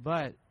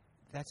 But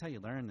that's how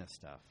you learn this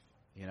stuff,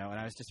 And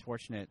I was just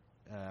fortunate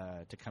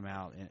to come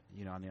out,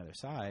 on the other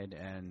side,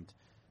 and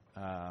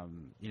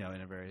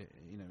in a very,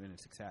 in a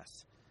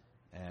success.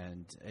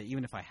 And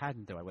even if I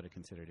hadn't, though, I would have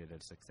considered it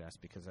a success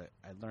because I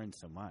learned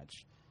so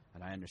much,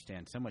 and I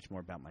understand so much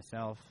more about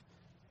myself,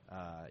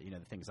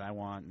 the things I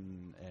want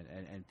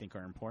and think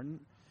are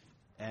important,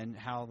 and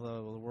how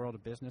the world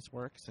of business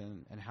works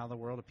and how the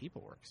world of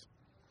people works.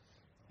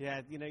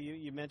 Yeah,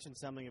 you mentioned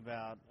something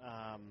about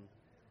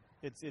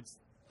it's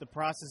the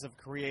process of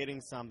creating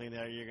something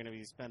that you're going to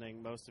be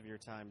spending most of your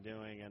time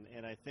doing,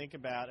 and I think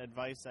about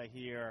advice I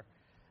hear.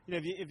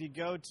 If you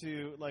go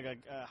to like a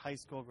high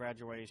school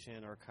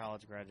graduation or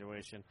college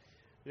graduation,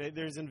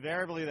 there's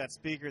invariably that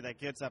speaker that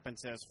gets up and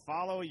says,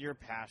 follow your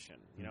passion,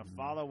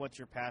 follow what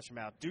you're passionate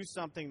about. Do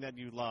something that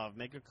you love.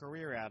 Make a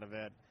career out of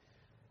it.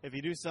 If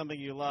you do something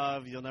you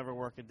love, you'll never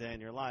work a day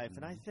in your life.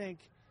 And I think,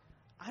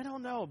 I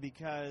don't know,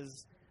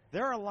 because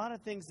there are a lot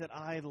of things that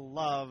I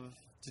love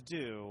to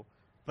do,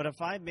 but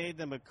if I made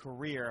them a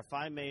career, if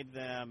I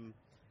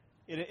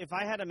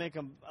had to make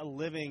a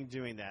living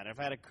doing that, if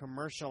I had to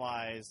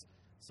commercialize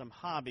some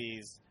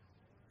hobbies,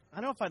 I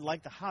don't know if I'd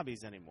like the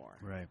hobbies anymore.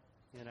 Right.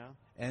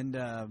 And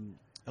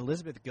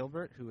Elizabeth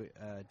Gilbert, who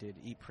did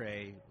Eat,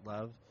 Pray,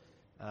 Love,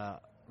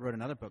 wrote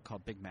another book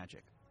called Big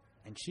Magic.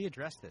 And she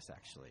addressed this,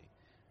 actually.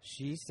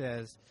 She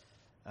says,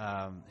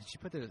 she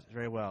put this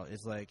very well,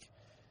 is like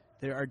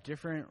there are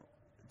different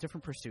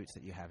pursuits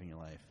that you have in your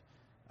life.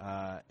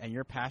 And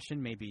your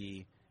passion may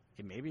be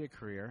a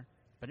career,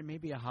 but it may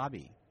be a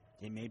hobby.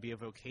 It may be a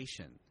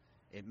vocation.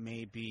 It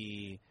may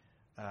be,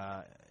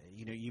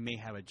 you may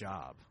have a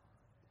job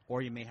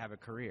or you may have a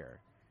career.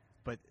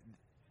 But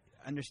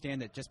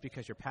understand that just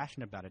because you're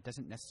passionate about it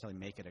doesn't necessarily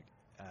make it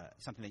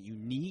something that you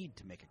need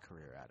to make a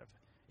career out of.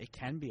 It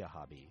can be a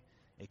hobby.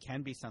 It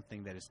can be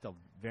something that is still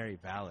very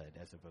valid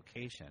as a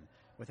vocation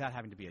without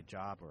having to be a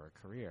job or a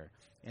career.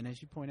 And as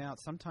you point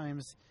out,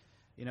 sometimes,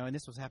 and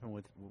this was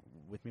happening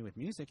with me with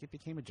music, it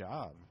became a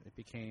job. It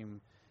became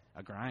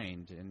a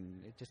grind,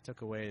 and it just took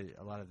away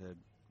a lot of the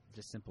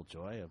just simple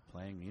joy of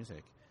playing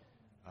music.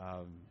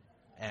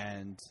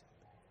 And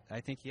I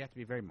think you have to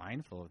be very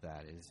mindful of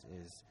that.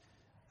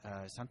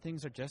 Some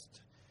things are just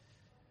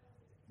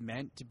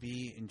meant to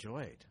be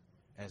enjoyed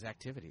as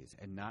activities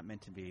and not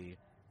meant to be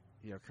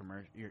your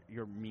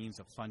means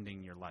of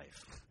funding your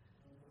life,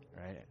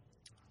 right?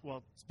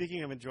 Well,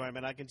 speaking of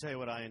enjoyment, I can tell you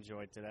what I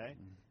enjoyed today,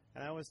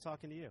 and I was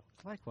talking to you.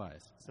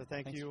 Likewise. So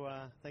thank you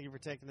for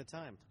taking the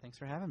time. Thanks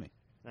for having me.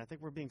 And I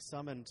think we're being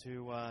summoned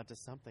to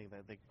something.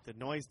 The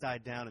noise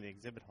died down in the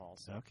exhibit hall.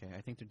 So. Okay,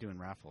 I think they're doing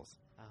raffles.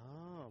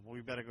 Oh, well,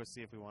 we better go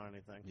see if we want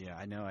anything. Yeah,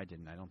 I know I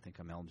didn't. I don't think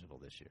I'm eligible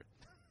this year.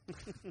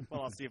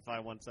 Well, I'll see if I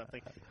want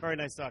something. Very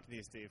nice talking to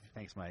you, Steve.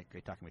 Thanks, Mike.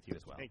 Great talking with you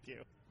as well. Thank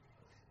you.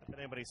 If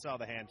anybody saw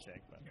the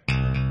handshake.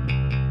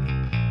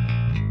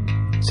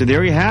 So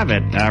there you have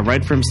it,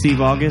 right from Steve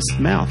August's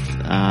mouth.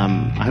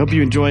 I hope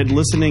you enjoyed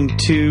listening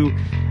to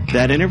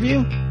that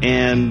interview.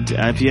 And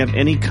if you have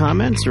any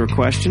comments or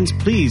questions,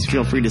 please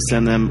feel free to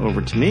send them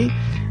over to me.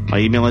 My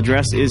email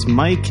address is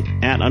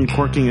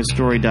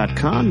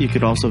mike@uncorkingastory.com. You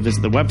could also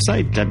visit the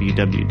website,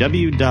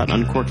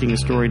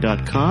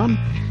 www.uncorkingastory.com.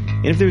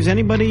 And if there's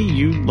anybody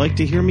you'd like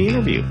to hear me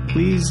interview,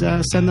 please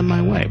send them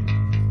my way.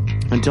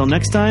 Until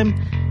next time,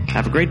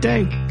 Have a great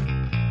day.